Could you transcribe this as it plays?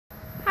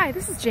Hi,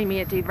 this is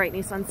Jaimie at Dave Wright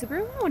Nissan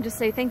Subaru. I wanted to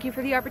say thank you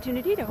for the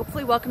opportunity to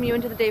hopefully welcome you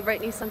into the Dave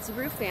Wright Nissan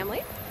Subaru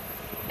family.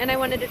 And I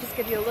wanted to just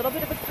give you a little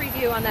bit of a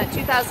preview on that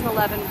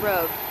 2011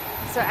 Rogue.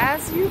 So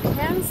as you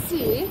can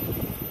see,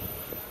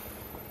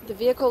 the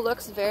vehicle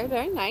looks very,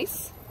 very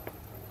nice.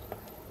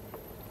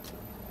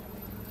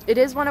 It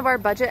is one of our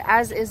budget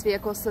as-is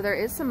vehicles, so there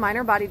is some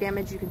minor body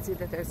damage. You can see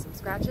that there's some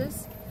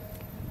scratches.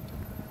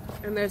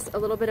 And there's a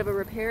little bit of a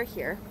repair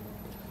here.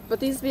 But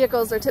these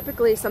vehicles are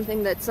typically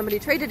something that somebody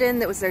traded in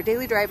that was their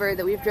daily driver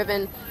that we've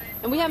driven,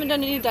 and we haven't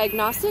done any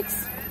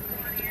diagnostics.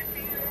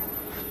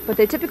 But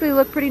they typically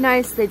look pretty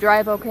nice, they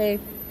drive okay,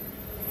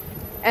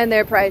 and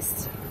they're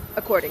priced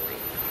accordingly.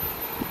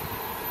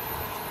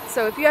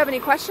 So if you have any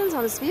questions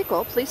on this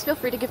vehicle, please feel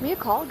free to give me a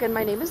call. Again,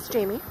 my name is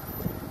Jaimie.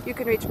 You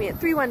can reach me at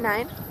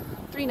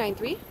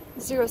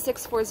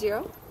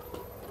 319-393-0640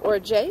 or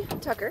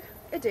Tucker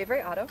at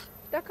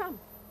DaveWrightAuto.com.